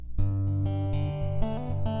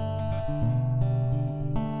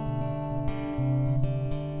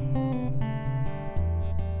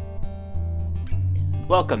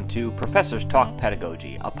Welcome to Professors Talk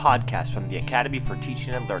Pedagogy, a podcast from the Academy for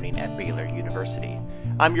Teaching and Learning at Baylor University.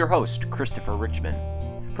 I'm your host, Christopher Richmond.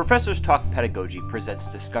 Professors Talk Pedagogy presents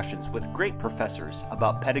discussions with great professors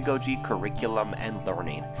about pedagogy, curriculum, and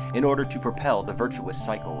learning in order to propel the virtuous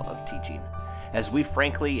cycle of teaching. As we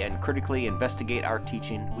frankly and critically investigate our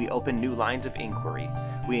teaching, we open new lines of inquiry,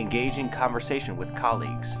 we engage in conversation with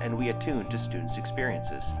colleagues, and we attune to students'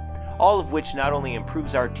 experiences. All of which not only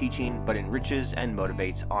improves our teaching, but enriches and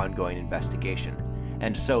motivates ongoing investigation.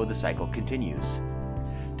 And so the cycle continues.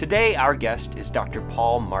 Today, our guest is Dr.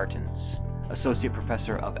 Paul Martens, Associate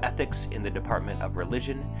Professor of Ethics in the Department of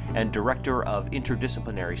Religion and Director of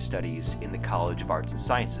Interdisciplinary Studies in the College of Arts and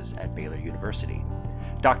Sciences at Baylor University.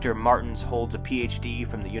 Dr. Martens holds a Ph.D.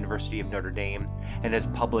 from the University of Notre Dame and has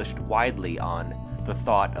published widely on the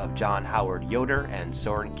thought of John Howard Yoder and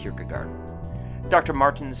Soren Kierkegaard. Dr.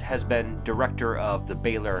 Martens has been director of the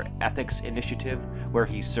Baylor Ethics Initiative, where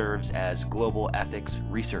he serves as Global Ethics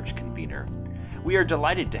Research Convener. We are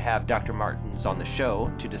delighted to have Dr. Martens on the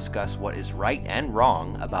show to discuss what is right and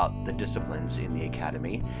wrong about the disciplines in the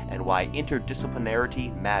Academy and why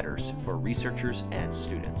interdisciplinarity matters for researchers and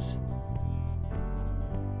students.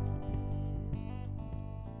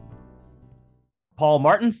 Paul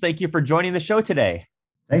Martens, thank you for joining the show today.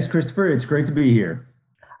 Thanks, Christopher. It's great to be here.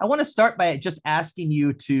 I want to start by just asking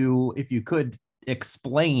you to, if you could,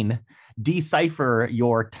 decipher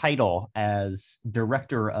your title as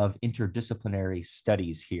Director of Interdisciplinary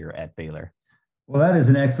Studies here at Baylor. Well, that is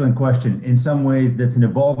an excellent question. In some ways, that's an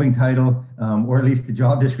evolving title, or at least the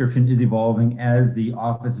job description is evolving as the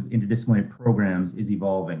Office of Interdisciplinary Programs is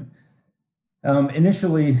evolving.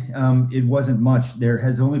 Initially, it wasn't much. There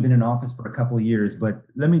has only been an office for a couple of years, but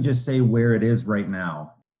let me just say where it is right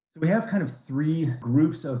now. So we have kind of three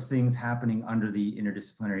groups of things happening under the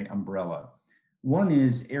interdisciplinary umbrella. One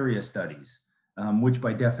is area studies, which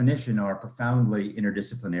by definition are profoundly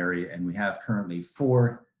interdisciplinary, and we have currently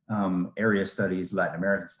four area studies: Latin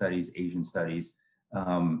American studies, Asian studies,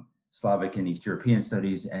 Slavic and East European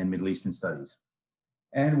studies, and Middle Eastern studies.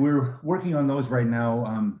 And we're working on those right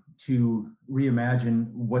now to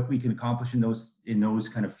reimagine what we can accomplish in those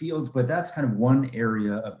kind of fields. But that's kind of one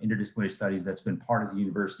area of interdisciplinary studies that's been part of the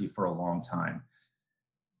university for a long time.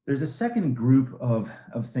 There's a second group of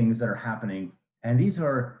things that are happening, and these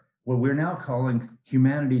are what we're now calling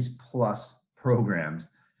humanities plus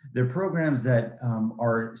programs. They're programs that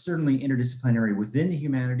are certainly interdisciplinary within the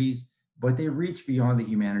humanities, but they reach beyond the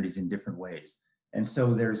humanities in different ways. And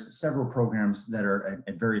so there's several programs that are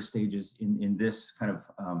at various stages in this kind of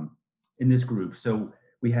in this group. So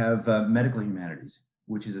we have medical humanities,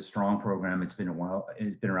 which is a strong program. It's been a while.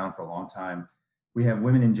 It's been around for a long time. We have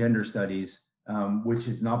women and gender studies, which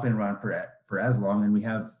has not been around for as long. And we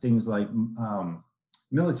have things like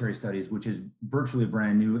military studies, which is virtually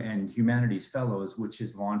brand new, and humanities fellows, which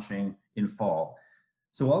is launching in fall.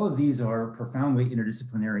 So all of these are profoundly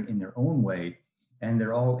interdisciplinary in their own way. And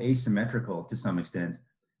they're all asymmetrical to some extent,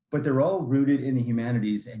 but they're all rooted in the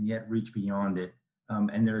humanities and yet reach beyond it.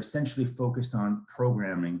 And they're essentially focused on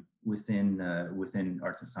programming within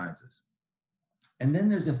arts and sciences. And then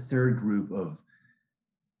there's a third group of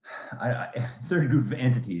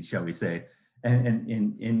entities, shall we say, and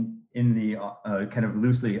in the kind of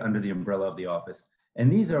loosely under the umbrella of the office.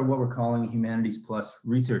 And these are what we're calling humanities plus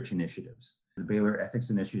research initiatives. The Baylor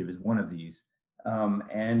Ethics Initiative is one of these.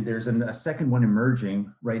 And there's a second one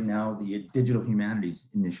emerging right now, the Digital Humanities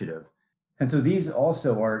Initiative. And so these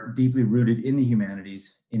also are deeply rooted in the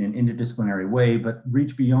humanities in an interdisciplinary way, but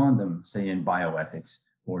reach beyond them, say in bioethics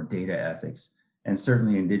or data ethics. And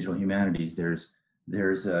certainly in digital humanities, there's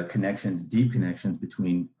connections, deep connections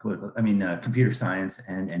between computer science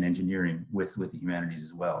and engineering with the humanities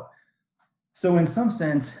as well. So in some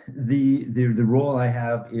sense, the role I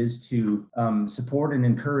have is to support and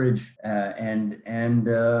encourage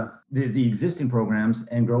the existing programs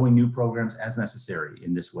and growing new programs as necessary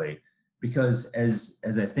in this way. Because as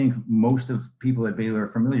I think most of people at Baylor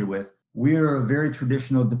are familiar with, we're a very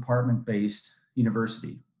traditional department-based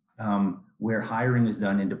university where hiring is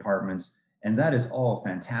done in departments, and that is all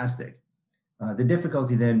fantastic. The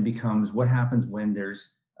difficulty then becomes what happens when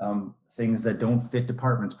there's things that don't fit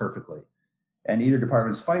departments perfectly. And either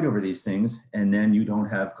departments fight over these things, and then you don't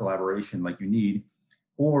have collaboration like you need,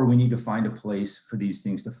 or we need to find a place for these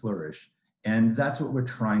things to flourish. And that's what we're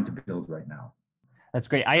trying to build right now. That's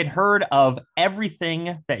great. I had heard of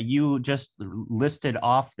everything that you just listed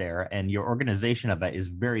off there, and your organization of that is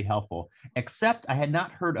very helpful, except I had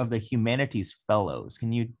not heard of the Humanities Fellows.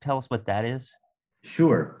 Can you tell us what that is?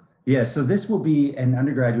 Sure. Yeah, so this will be an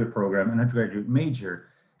undergraduate program, an undergraduate major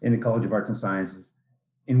in the College of Arts and Sciences.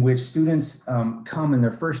 in which students come in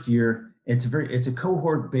their first year. It's a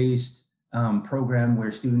cohort-based program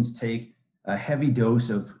where students take a heavy dose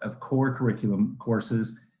of core curriculum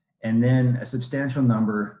courses and then a substantial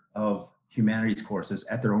number of humanities courses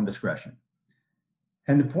at their own discretion.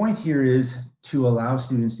 And the point here is to allow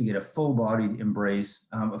students to get a full-bodied embrace,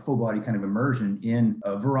 a full-body kind of immersion in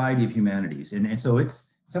a variety of humanities. And so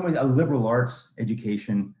it's in some ways a liberal arts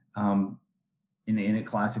education in a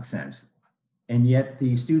classic sense. And yet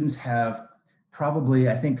the students have probably,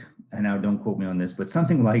 I think, and now don't quote me on this, but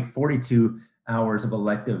something like 42 hours of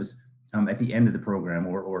electives at the end of the program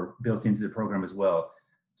or built into the program as well.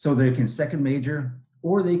 So they can second major,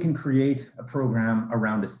 or they can create a program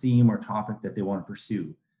around a theme or topic that they want to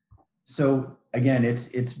pursue. So again,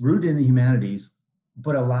 it's rooted in the humanities,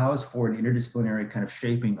 but allows for an interdisciplinary kind of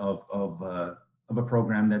shaping of a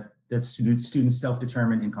program that students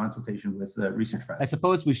self-determine in consultation with research faculty. I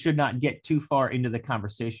suppose we should not get too far into the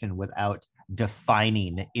conversation without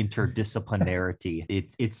defining interdisciplinarity.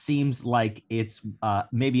 It seems like it's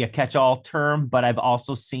maybe a catch-all term, but I've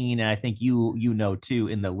also seen, and I think you know too,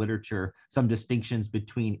 in the literature, some distinctions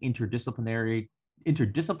between interdisciplinarity,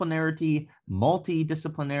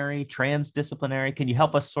 multidisciplinary, transdisciplinary. Can you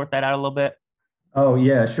help us sort that out a little bit? Oh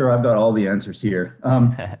yeah, sure. I've got all the answers here.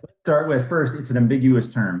 Let's start with first, it's an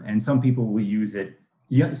ambiguous term, and some people will use it.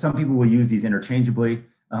 Some people will use these interchangeably,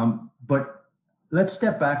 but let's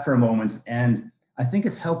step back for a moment. And I think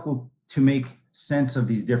it's helpful to make sense of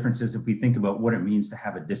these differences if we think about what it means to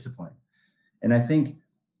have a discipline. And I think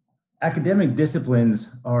academic disciplines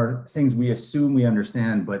are things we assume we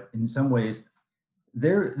understand, but in some ways,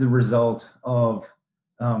 they're the result of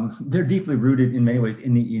they're deeply rooted in many ways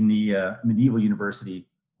in the medieval university,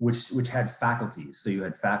 which had faculties. So you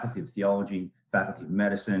had faculty of theology, faculty of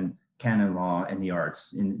medicine, canon law, and the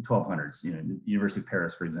arts in 1200s. University of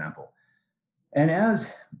Paris, for example. And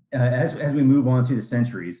as we move on through the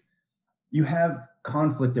centuries, you have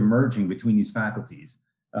conflict emerging between these faculties.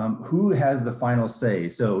 Who has the final say?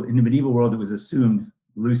 So in the medieval world, it was assumed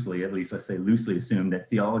loosely, at least let's say loosely assumed, that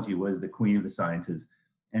theology was the queen of the sciences.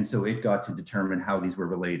 And so it got to determine how these were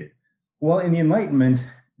related. Well, in the Enlightenment,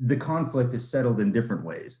 the conflict is settled in different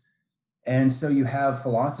ways. And so you have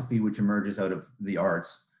philosophy, which emerges out of the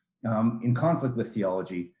arts, in conflict with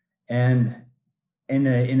theology, and in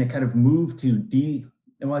a kind of move to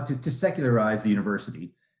secularize the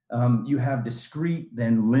university. You have discrete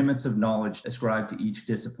then limits of knowledge ascribed to each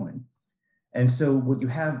discipline. And so what you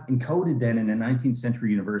have encoded then in a 19th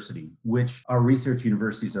century university, which our research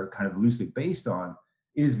universities are kind of loosely based on,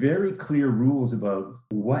 is very clear rules about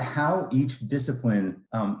how each discipline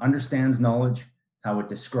understands knowledge, how it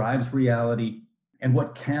describes reality, and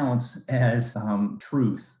what counts as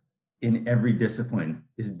truth in every discipline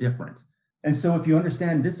is different. And so if you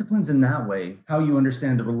understand disciplines in that way, how you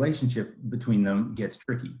understand the relationship between them gets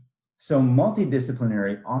tricky. So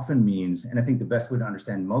multidisciplinary often means, and I think the best way to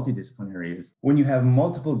understand multidisciplinary is when you have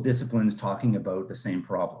multiple disciplines talking about the same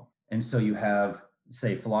problem. And so you have,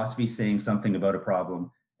 say, philosophy saying something about a problem,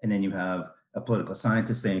 and then you have a political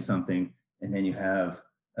scientist saying something, and then you have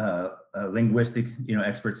a linguistic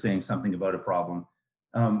expert saying something about a problem.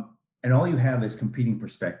 And all you have is competing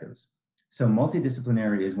perspectives. So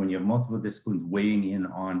multidisciplinary is when you have multiple disciplines weighing in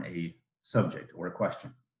on a subject or a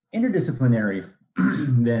question. Interdisciplinary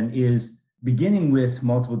then is beginning with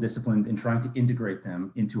multiple disciplines and trying to integrate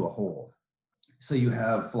them into a whole. So you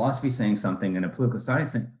have philosophy saying something and a political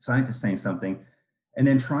scientist saying something, and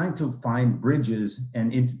then trying to find bridges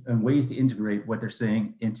and ways to integrate what they're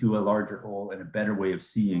saying into a larger whole and a better way of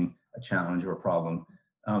seeing a challenge or a problem.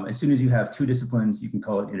 As soon as you have two disciplines, you can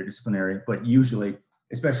call it interdisciplinary, but usually,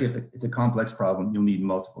 especially if it's a complex problem, you'll need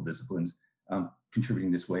multiple disciplines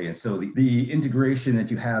contributing this way. And so the integration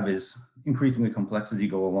that you have is increasingly complex as you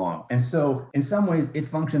go along. And so in some ways, it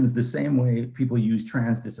functions the same way people use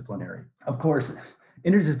transdisciplinary. Of course,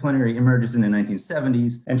 interdisciplinary emerges in the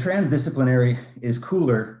 1970s, and transdisciplinary is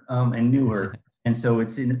cooler and newer. And so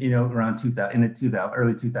it's in around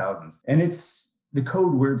early 2000s. And it's the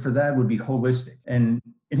code word for that would be holistic. And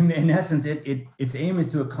in essence, its aim is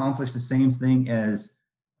to accomplish the same thing as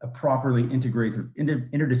a properly integrative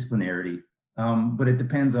interdisciplinarity, but it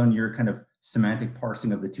depends on your kind of semantic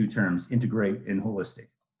parsing of the two terms, integrate and holistic.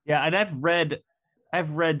 Yeah, and I've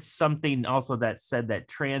read something also that said that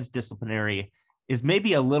transdisciplinary is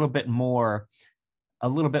maybe a little bit more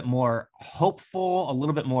hopeful, a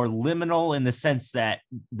little bit more liminal in the sense that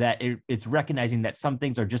it's recognizing that some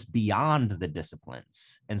things are just beyond the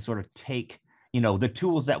disciplines and sort of take the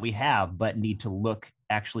tools that we have, but need to look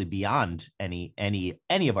actually beyond any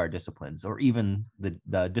of our disciplines or even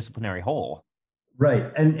the disciplinary whole.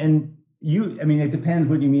 Right. And I mean, it depends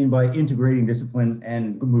what you mean by integrating disciplines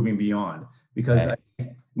and moving beyond, because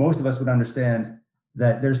Okay. most of us would understand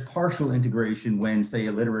that there's partial integration when, say,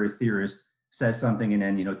 a literary theorist says something and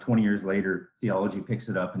then, 20 years later, theology picks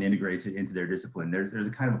it up and integrates it into their discipline. There's a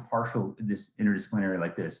kind of a partial interdisciplinary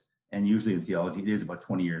like this. And usually in theology, it is about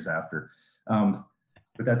 20 years after. But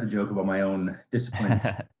that's a joke about my own discipline.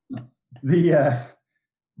 But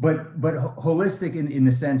holistic in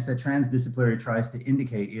the sense that transdisciplinary tries to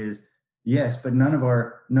indicate is, yes, but none of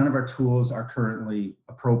our tools are currently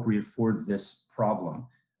appropriate for this problem.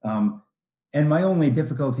 And my only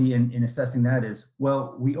difficulty in assessing that is,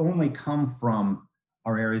 well, we only come from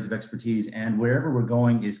our areas of expertise, and wherever we're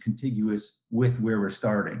going is contiguous with where we're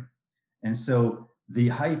starting. And so the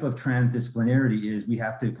hype of transdisciplinarity is we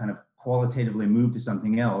have to kind of qualitatively move to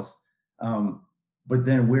something else. But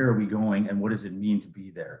then where are we going and what does it mean to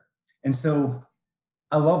be there? And so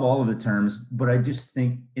I love all of the terms, but I just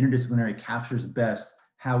think interdisciplinary captures best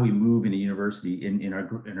how we move in a university in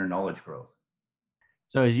our knowledge growth.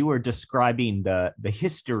 So as you were describing the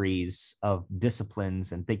histories of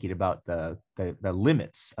disciplines and thinking about the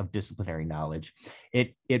limits of disciplinary knowledge,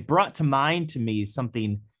 it brought to mind to me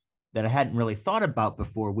something that I hadn't really thought about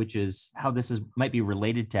before, which is how this might be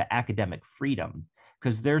related to academic freedom.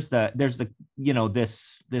 Because there's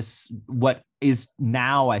this what is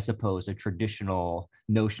now, I suppose, a traditional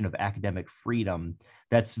notion of academic freedom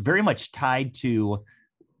that's very much tied to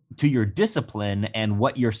your discipline and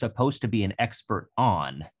what you're supposed to be an expert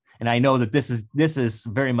on. And I know that this is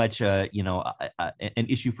very much an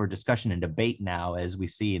issue for discussion and debate now, as we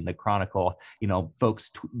see in the Chronicle, folks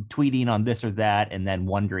tweeting on this or that, and then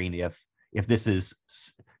wondering if this is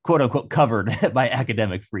quote unquote covered by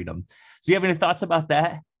academic freedom. So you have any thoughts about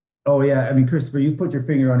that? Oh yeah, I mean, Christopher, you've put your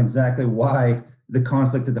finger on exactly why the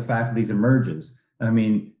conflict of the faculties emerges. I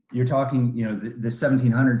mean, you're talking, the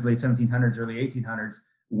 1700s, late 1700s, early 1800s,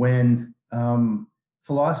 when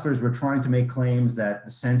philosophers were trying to make claims that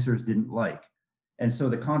the censors didn't like. And so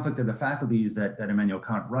the conflict of the faculties that Immanuel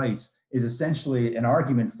Kant writes is essentially an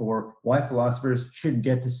argument for why philosophers should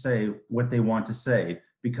get to say what they want to say,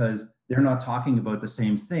 because they're not talking about the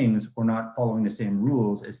same things or not following the same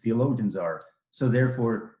rules as theologians are. So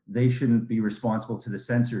therefore, they shouldn't be responsible to the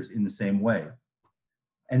censors in the same way.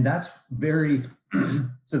 And that's very,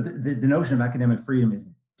 so the notion of academic freedom is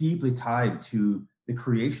deeply tied to the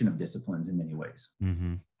creation of disciplines in many ways.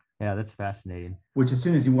 Mm-hmm. Yeah, that's fascinating. Which, as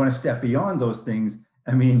soon as you want to step beyond those things,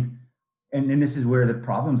 I mean, and this is where the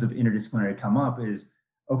problems of interdisciplinary come up is,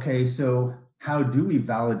 okay, so how do we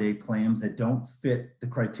validate claims that don't fit the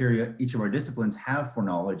criteria each of our disciplines have for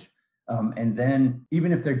knowledge? And then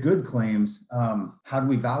even if they're good claims, how do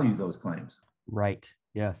we value those claims? Right,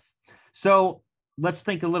 yes. So let's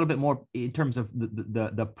think a little bit more in terms of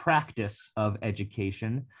the practice of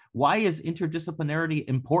education. Why is interdisciplinarity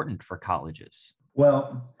important for colleges?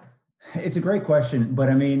 Well, it's a great question, but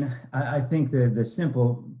I mean, I think the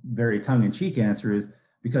simple, very tongue-in-cheek answer is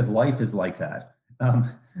because life is like that.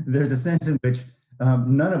 There's a sense in which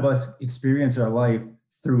none of us experience our life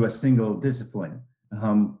through a single discipline.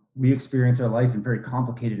 We experience our life in very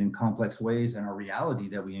complicated and complex ways, and our reality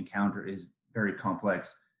that we encounter is very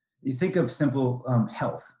complex. You think of simple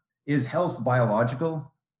health. Is health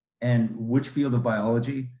biological? And which field of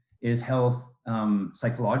biology? Is health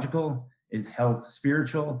psychological? Is health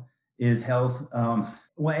spiritual? Is health,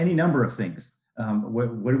 well, any number of things. How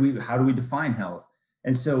do we define health?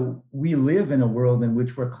 And so we live in a world in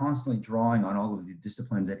which we're constantly drawing on all of the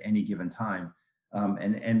disciplines at any given time.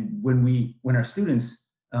 And when our students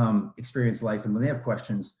experience life and when they have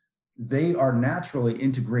questions, they are naturally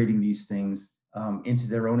integrating these things into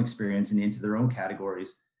their own experience and into their own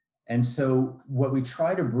categories. And so what we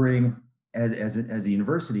try to bring as a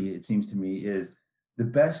university, it seems to me, is the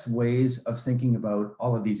best ways of thinking about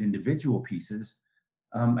all of these individual pieces.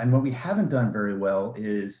 And what we haven't done very well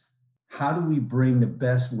is how do we bring the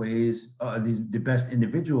best ways, the best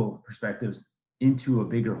individual perspectives into a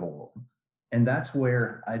bigger whole? And that's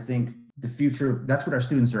where I think the future, that's what our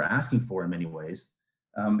students are asking for in many ways.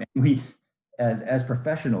 And we, as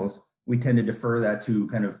professionals, we tend to defer that to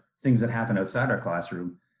kind of things that happen outside our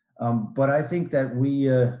classroom. But I think that we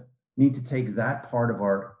need to take that part of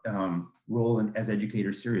our role as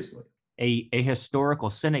educators seriously. A historical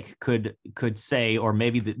cynic could say, or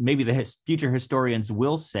maybe the future historians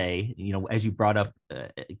will say, as you brought up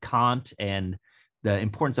Kant and the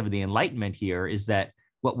importance of the Enlightenment here, is that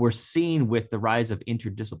what we're seeing with the rise of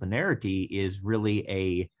interdisciplinarity is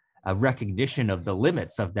really a recognition of the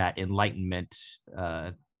limits of that Enlightenment,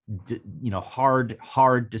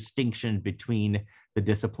 hard distinction between the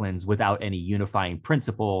disciplines without any unifying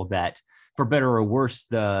principle that for better or worse,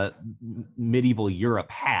 the medieval Europe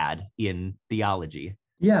had in theology.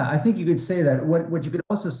 Yeah, I think you could say that. What you could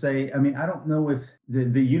also say, I mean, I don't know if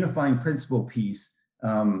the unifying principle piece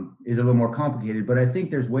is a little more complicated, but I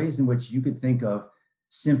think there's ways in which you could think of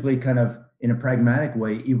simply kind of in a pragmatic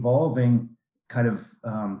way, evolving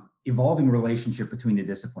relationship between the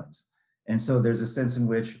disciplines. And so there's a sense in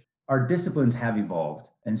which our disciplines have evolved.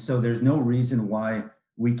 And so there's no reason why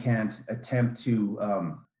we can't attempt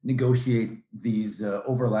to negotiate these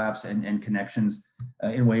overlaps and connections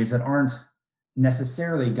in ways that aren't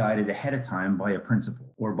necessarily guided ahead of time by a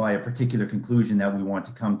principle or by a particular conclusion that we want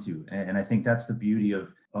to come to. And I think that's the beauty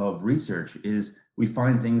of research, is we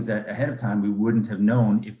find things that ahead of time we wouldn't have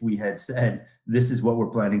known if we had said, this is what we're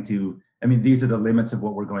planning to, I mean, these are the limits of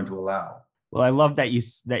what we're going to allow. Well, I love that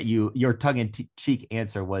your tongue-in-cheek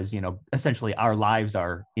answer was, essentially our lives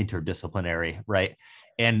are interdisciplinary, right?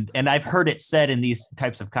 And I've heard it said in these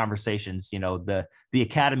types of conversations, the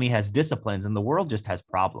academy has disciplines and the world just has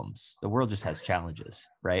problems. The world just has challenges,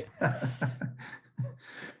 right?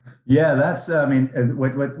 Yeah, that's, I mean,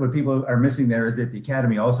 what people are missing there is that the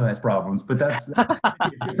academy also has problems, but that's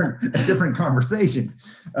a different conversation.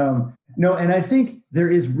 No, and I think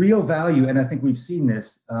there is real value, and I think we've seen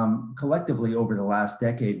this collectively over the last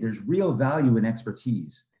decade. There's real value in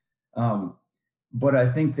expertise, but I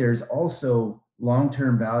think there's also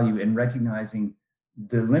long-term value in recognizing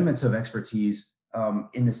the limits of expertise,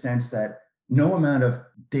 in the sense that no amount of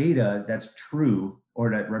data that's true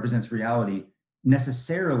or that represents reality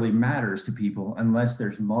necessarily matters to people unless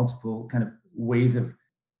there's multiple kind of ways of,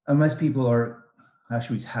 unless people are,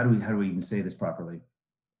 actually, how do we even say this properly?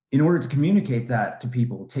 In order to communicate that to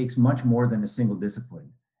people takes much more than a single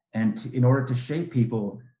discipline. And in order to shape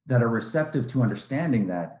people that are receptive to understanding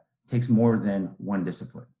that takes more than one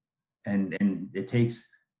discipline. And it takes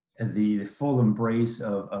the full embrace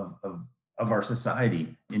of our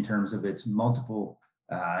society in terms of its multiple,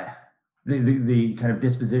 the kind of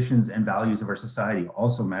dispositions and values of our society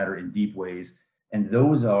also matter in deep ways. And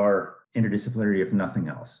those are interdisciplinary, if nothing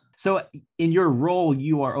else. So in your role,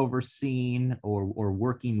 you are overseeing or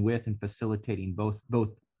working with and facilitating both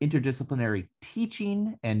interdisciplinary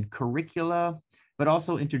teaching and curricula, but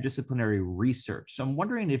also interdisciplinary research. So I'm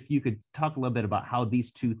wondering if you could talk a little bit about how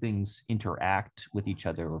these two things interact with each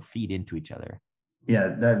other or feed into each other. Yeah,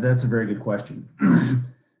 that's a very good question.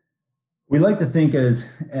 We like to think as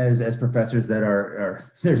professors that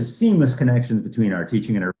there's seamless connections between our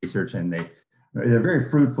teaching and our research, and they're very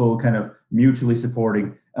fruitful, kind of mutually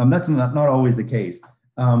supporting. That's not always the case.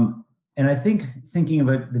 And I think thinking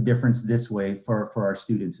about the difference this way for our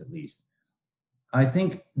students, at least, I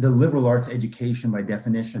think the liberal arts education by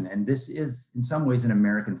definition, and this is in some ways an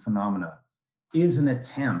American phenomena, is an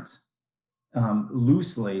attempt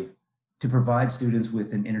loosely to provide students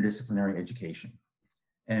with an interdisciplinary education.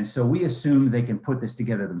 And so we assume they can put this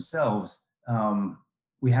together themselves.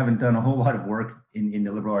 We haven't done a whole lot of work in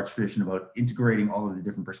the liberal arts tradition about integrating all of the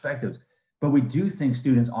different perspectives, but we do think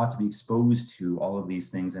students ought to be exposed to all of these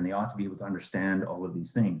things, and they ought to be able to understand all of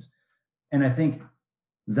these things. And I think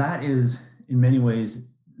that is, in many ways,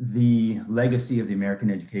 the legacy of the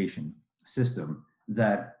American education system,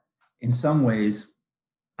 that in some ways,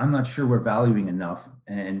 I'm not sure we're valuing enough,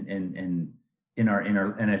 and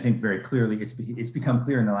I think very clearly it's become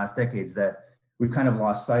clear in the last decades that we've kind of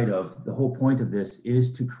lost sight of the whole point of this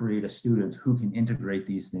is to create a student who can integrate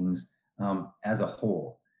these things as a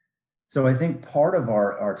whole. So I think part of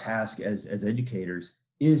our task as educators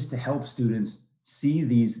is to help students see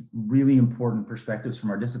these really important perspectives from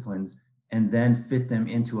our disciplines and then fit them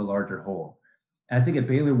into a larger whole. And I think at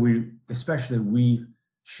Baylor, we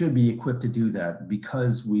should be equipped to do that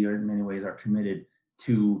because we are in many ways are committed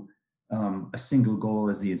to a single goal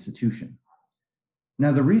as the institution.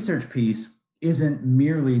 Now, the research piece isn't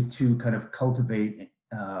merely to kind of cultivate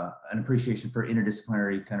an appreciation for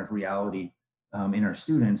interdisciplinary kind of reality in our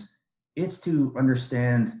students. It's to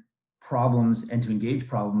understand problems and to engage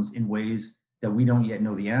problems in ways that we don't yet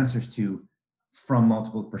know the answers to from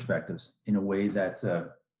multiple perspectives, in a way that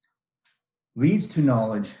leads to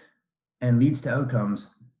knowledge and leads to outcomes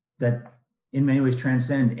that in many ways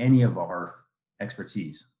transcend any of our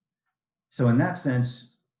expertise. So in that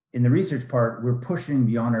sense, in the research part, we're pushing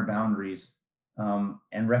beyond our boundaries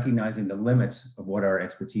and recognizing the limits of what our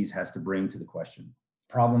expertise has to bring to the question.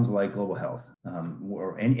 Problems like global health,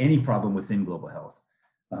 or any problem within global health.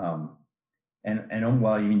 And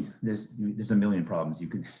while you mean there's a million problems, you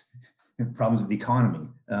could problems with the economy,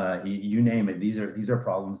 you name it. These are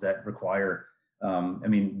problems that require,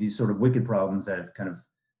 these sort of wicked problems that have kind of,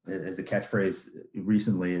 as a catchphrase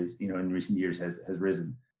recently, in recent years has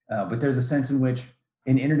risen. But there's a sense in which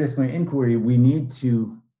in interdisciplinary inquiry, we need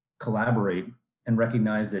to collaborate and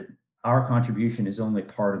recognize that our contribution is only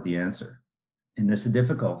part of the answer. And this is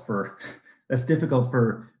difficult for that's difficult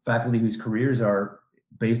for faculty whose careers are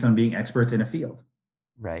based on being experts in a field.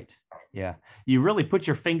 Right. Yeah. You really put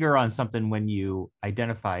your finger on something when you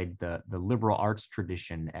identified the liberal arts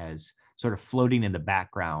tradition as sort of floating in the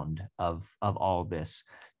background of all this.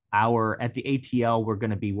 At the ATL, we're going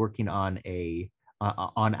to be working on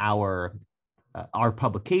our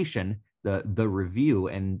publication, the review,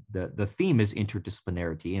 and the theme is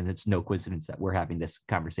interdisciplinarity, and it's no coincidence that we're having this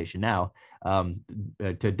conversation now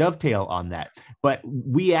to dovetail on that. But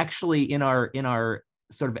we actually in our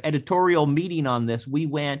sort of editorial meeting on this, we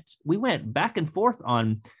went back and forth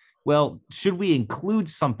on, well, should we include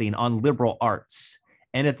something on liberal arts?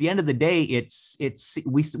 And at the end of the day,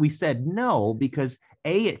 we said no, because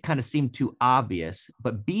A, it kind of seemed too obvious,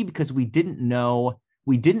 but B, because we didn't know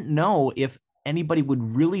if anybody would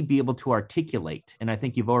really be able to articulate, and I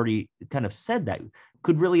think you've already kind of said that,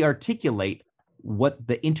 could really articulate what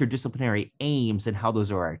the interdisciplinary aims and how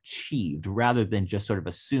those are achieved, rather than just sort of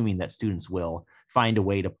assuming that students will find a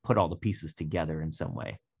way to put all the pieces together in some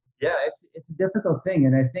way. Yeah, it's a difficult thing.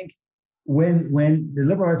 And I think when the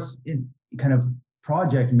liberal arts kind of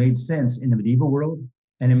project made sense in the medieval world,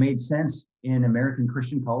 and it made sense in American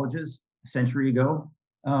Christian colleges a century ago,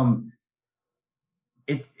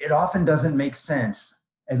 it often doesn't make sense,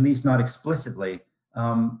 at least not explicitly,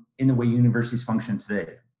 in the way universities function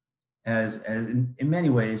today. As in many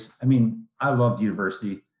ways, I mean, I love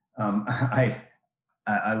university.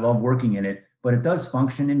 I love working in it, but it does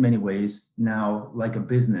function in many ways now like a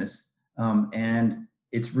business, and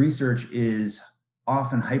its research is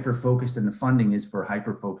often hyper-focused, and the funding is for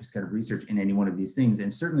hyper-focused kind of research in any one of these things.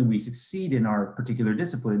 And certainly we succeed in our particular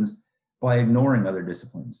disciplines by ignoring other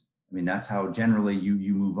disciplines. I mean, that's how generally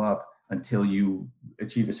you move up until you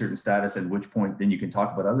achieve a certain status, at which point then you can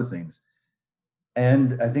talk about other things.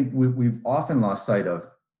 And I think we've often lost sight of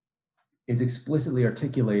is explicitly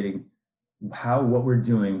articulating how what we're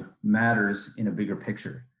doing matters in a bigger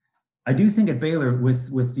picture. I do think at Baylor,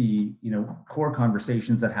 with the core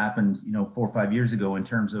conversations that happened 4 or 5 years ago in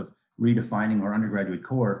terms of redefining our undergraduate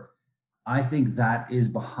core, I think that is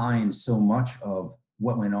behind so much of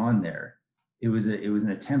what went on there. It was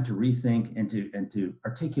an attempt to rethink and to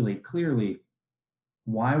articulate clearly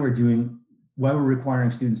why we're requiring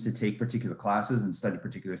students to take particular classes and study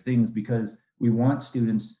particular things, because we want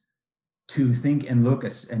students to think and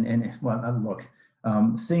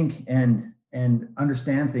think and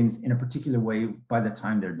understand things in a particular way by the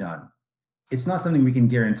time they're done. It's not something we can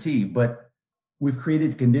guarantee, but we've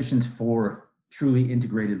created conditions for truly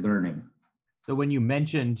integrated learning. So when you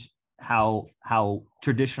mentioned how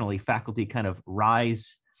traditionally faculty kind of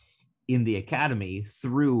rise in the academy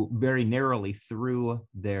very narrowly through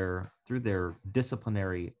their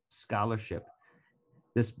disciplinary scholarship,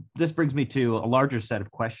 this brings me to a larger set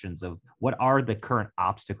of questions of what are the current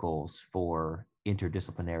obstacles for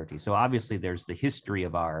interdisciplinarity. So obviously there's the history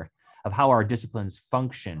of how our disciplines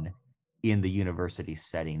function in the university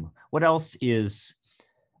setting. What else is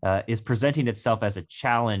presenting itself as a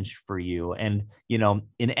challenge for you? And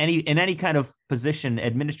in any kind of position,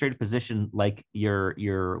 administrative position, like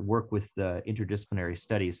your work with the interdisciplinary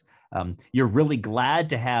studies, you're really glad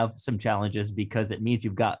to have some challenges because it means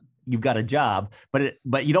you've got a job,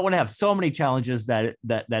 but you don't want to have so many challenges that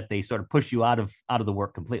they sort of push you out of the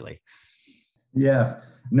work completely. Yeah,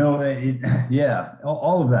 no,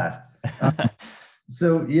 all of that.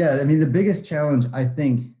 So yeah, I mean, the biggest challenge I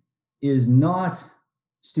think is not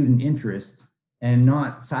student interest and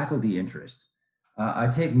not faculty interest. I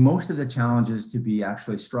take most of the challenges to be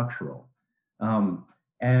actually structural.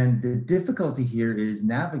 And the difficulty here is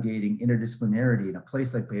navigating interdisciplinarity in a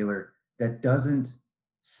place like Baylor that doesn't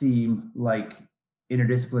seem like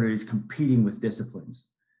interdisciplinary is competing with disciplines.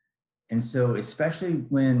 And so especially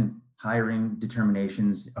when hiring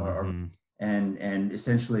determinations and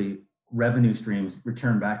essentially revenue streams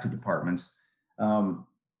return back to departments,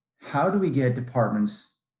 how do we get departments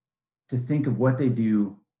to think of what they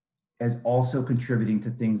do as also contributing to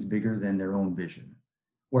things bigger than their own vision?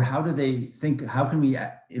 Or how can we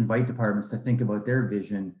invite departments to think about their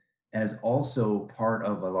vision as also part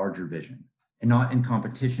of a larger vision and not in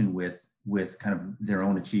competition with kind of their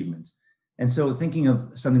own achievements? And so thinking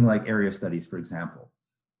of something like area studies, for example,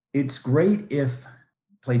 it's great if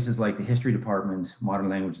places like the history department, modern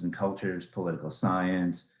languages and cultures, political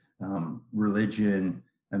science, religion,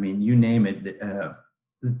 I mean, you name it, the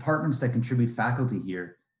departments that contribute faculty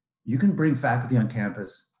here, you can bring faculty on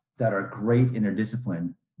campus that are great in their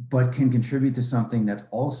discipline, but can contribute to something that's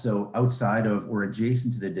also outside of or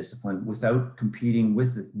adjacent to the discipline without competing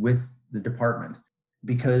with the department,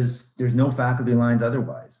 because there's no faculty lines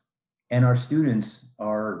otherwise. And our students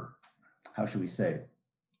are, how should we say,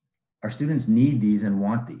 our students need these and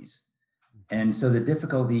want these. And so the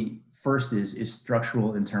difficulty first is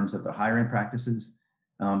structural in terms of the hiring practices.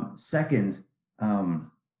 Second,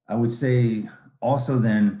 I would say also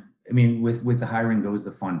then, I mean, with the hiring goes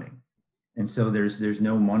the funding. And so there's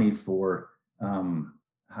no money for,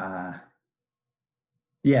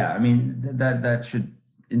 yeah, I mean, that should,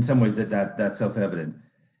 in some ways, that's self-evident.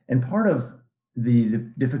 And part of the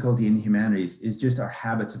difficulty in the humanities is just our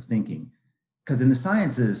habits of thinking. Because in the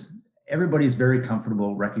sciences, everybody's very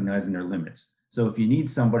comfortable recognizing their limits. So if you need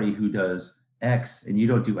somebody who does X and you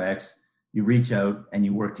don't do X, you reach out and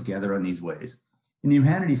you work together on these ways. In the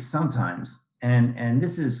humanities, sometimes, and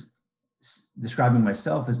this is describing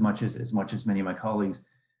myself as much as many of my colleagues,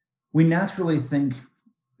 we naturally think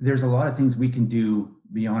there's a lot of things we can do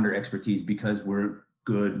beyond our expertise because we're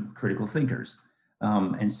good critical thinkers.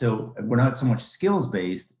 And so we're not so much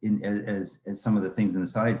skills-based as some of the things in the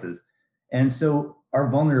sciences. And so our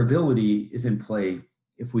vulnerability is in play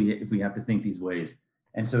if we have to think these ways.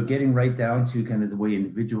 And so getting right down to kind of the way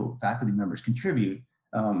individual faculty members contribute,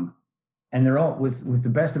 and they're all with the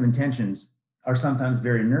best of intentions, are sometimes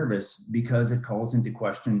very nervous because it calls into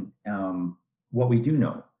question what we do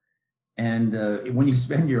know. And when you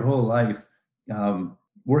spend your whole life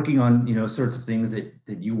working on sorts of things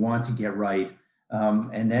that you want to get right,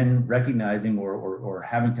 and then recognizing or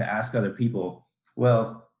having to ask other people,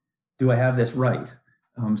 well, do I have this right?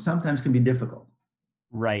 Sometimes can be difficult.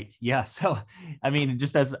 Right. Yeah. So, I mean,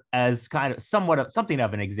 just as kind of somewhat of something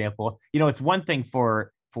of an example, it's one thing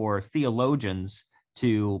for theologians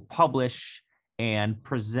to publish and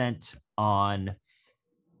present on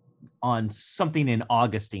something in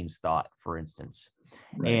Augustine's thought, for instance.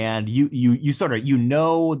 Right. And you sort of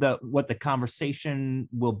what the conversation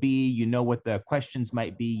will be, what the questions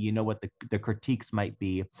might be, what the critiques might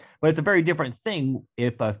be. But it's a very different thing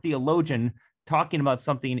if a theologian talking about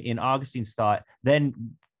something in Augustine's thought then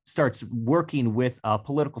starts working with a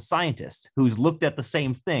political scientist who's looked at the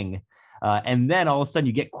same thing. And then all of a sudden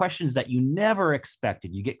you get questions that you never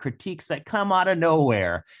expected. You get critiques that come out of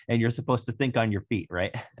nowhere, and you're supposed to think on your feet,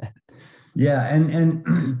 right? Yeah,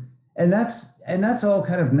 and that's all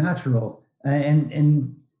kind of natural.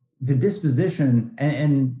 And the disposition,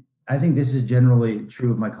 and I think this is generally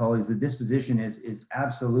true of my colleagues, the disposition is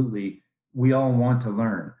absolutely, we all want to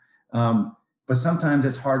learn. But sometimes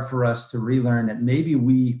it's hard for us to relearn that maybe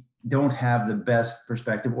we don't have the best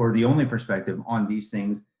perspective or the only perspective on these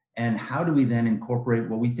things. And how do we then incorporate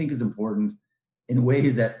what we think is important in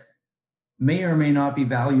ways that may or may not be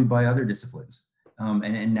valued by other disciplines?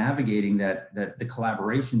 And navigating that the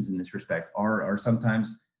collaborations in this respect are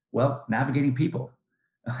sometimes, well, navigating people.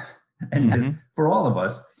 And for all of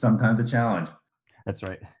us, sometimes a challenge. That's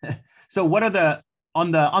right. So what are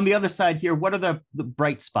on the other side here, what are the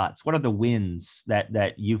bright spots? What are the wins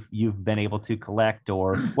that you've been able to collect,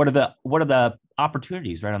 or what are the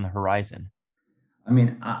opportunities right on the horizon? I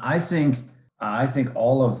mean, I think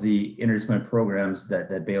all of the interdisciplinary programs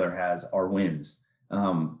that Baylor has are wins.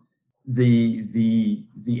 The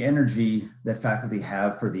energy that faculty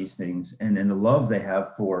have for these things and the love they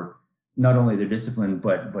have for not only their discipline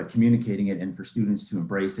but communicating it, and for students to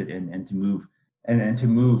embrace it and to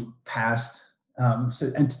move past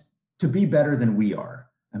and to be better than we are.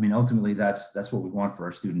 I mean, ultimately that's what we want for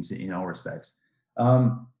our students in all respects.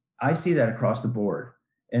 I see that across the board.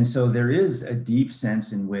 And so there is a deep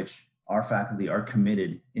sense in which our faculty are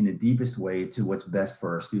committed in the deepest way to what's best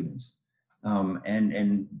for our students.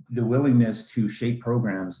 And the willingness to shape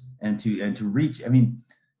programs and to reach, I mean,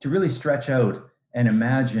 to really stretch out and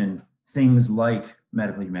imagine things like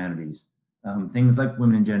medical humanities, things like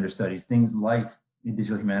women and gender studies, things like the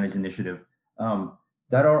Digital Humanities Initiative,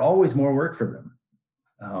 that are always more work for them.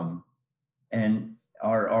 And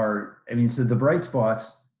so the bright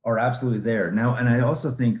spots are absolutely there now. And I also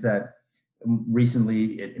think that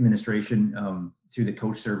recently administration, through the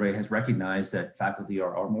coach survey, has recognized that faculty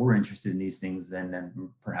are more interested in these things than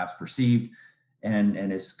perhaps perceived, and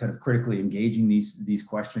is kind of critically engaging these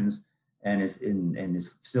questions, and is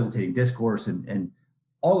facilitating discourse, and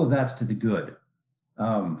all of that's to the good.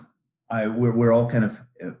 We're all kind of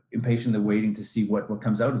impatiently waiting to see what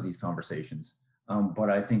comes out of these conversations, but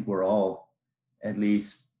I think we're all at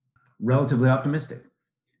least relatively optimistic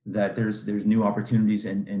that there's new opportunities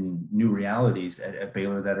and new realities at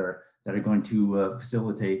Baylor that are going to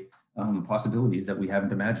facilitate possibilities that we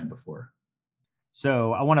haven't imagined before.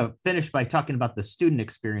 So I want to finish by talking about the student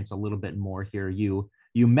experience a little bit more here. You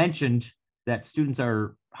You mentioned that students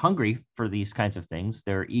are hungry for these kinds of things.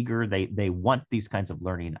 They're eager. They want these kinds of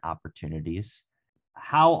learning opportunities.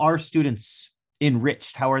 How are students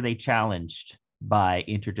enriched? How are they challenged by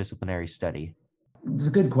interdisciplinary study? It's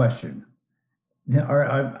a good question.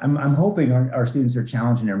 I'm hoping our students are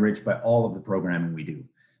challenged and enriched by all of the programming we do.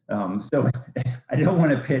 So I don't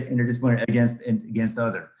want to pit interdisciplinary against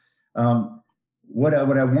other. What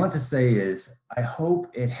I want to say is I hope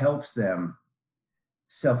it helps them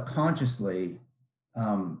self-consciously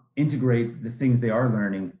integrate the things they are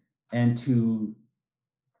learning and to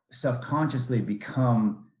self-consciously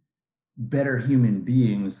become better human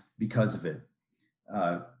beings because of it,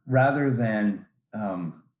 rather than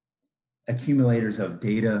accumulators of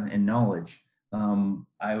data and knowledge.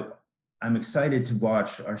 I'm excited to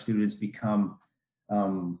watch our students become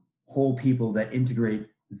whole people that integrate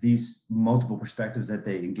these multiple perspectives that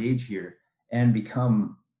they engage here and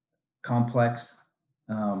become complex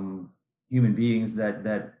human beings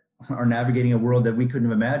that are navigating a world that we couldn't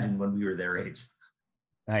have imagined when we were their age.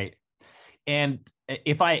 Right. And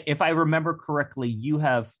if I remember correctly, you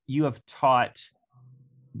have taught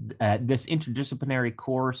this interdisciplinary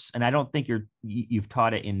course, and I don't think you've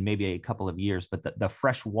taught it in maybe a couple of years, but the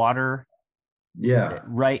freshwater. Yeah.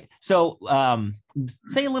 Right. So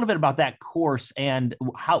say a little bit about that course and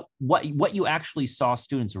what you actually saw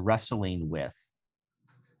students wrestling with.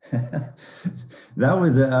 That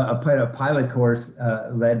was a pilot course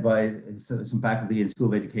led by some faculty in School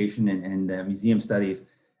of Education and Museum Studies,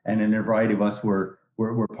 and then a variety of us were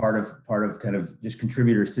part of kind of just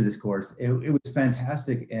contributors to this course. It was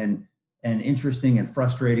fantastic and interesting and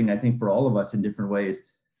frustrating, I think, for all of us in different ways.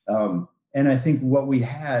 And I think what we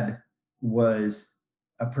had was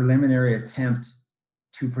a preliminary attempt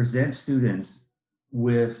to present students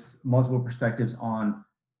with multiple perspectives on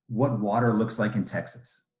what water looks like in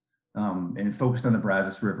Texas, and focused on the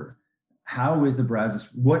Brazos River. How is the Brazos,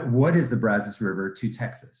 what is the Brazos River to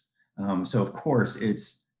Texas? So of course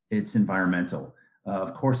it's environmental,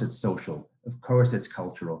 of course it's social, of course it's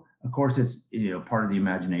cultural, of course it's part of the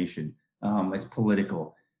imagination, it's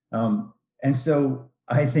political. And so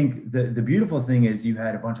I think the beautiful thing is you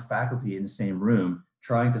had a bunch of faculty in the same room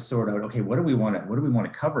trying to sort out, okay, what do we want to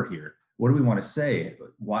cover here? What do we want to say?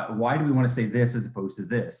 Why do we want to say this as opposed to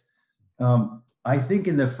this? I think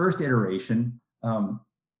in the first iteration,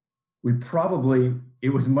 it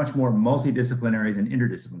was much more multidisciplinary than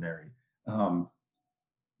interdisciplinary.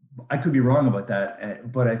 I could be wrong about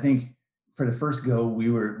that, but I think for the first go, we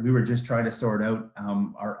were just trying to sort out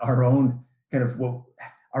our own kind of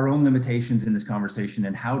our own limitations in this conversation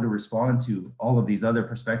and how to respond to all of these other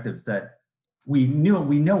perspectives that we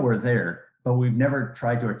know were there, but we've never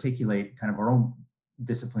tried to articulate kind of our own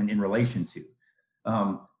discipline in relation to.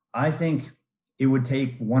 I think it would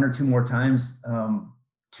take one or two more times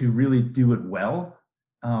to really do it well,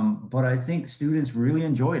 but I think students really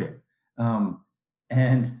enjoyed it.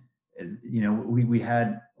 And we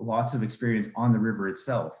had lots of experience on the river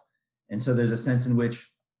itself. And so there's a sense in which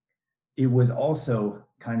it was also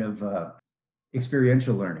kind of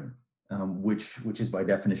experiential learning, which is by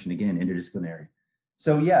definition, again, interdisciplinary.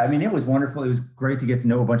 So yeah, I mean, it was wonderful. It was great to get to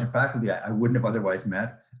know a bunch of faculty I wouldn't have otherwise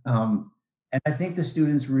met. And I think the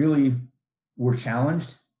students really were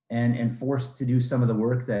challenged and forced to do some of the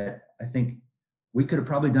work that I think we could have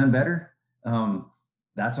probably done better.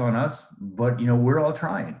 That's on us, but we're all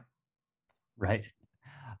trying. Right.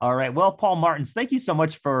 All right. Well, Paul Martens, thank you so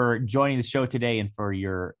much for joining the show today and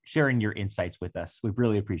for sharing your insights with us. We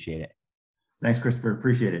really appreciate it. Thanks, Christopher.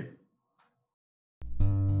 Appreciate it.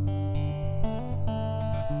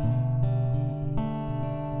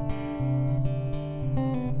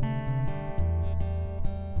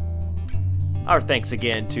 Our thanks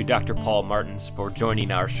again to Dr. Paul Martens for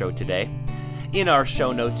joining our show today. In our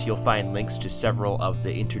show notes, you'll find links to several of the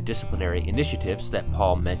interdisciplinary initiatives that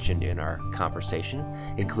Paul mentioned in our conversation,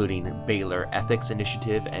 including Baylor Ethics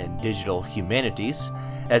Initiative and Digital Humanities,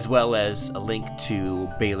 as well as a link to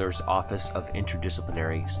Baylor's Office of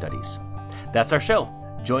Interdisciplinary Studies. That's our show.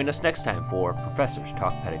 Join us next time for Professors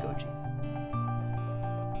Talk Pedagogy.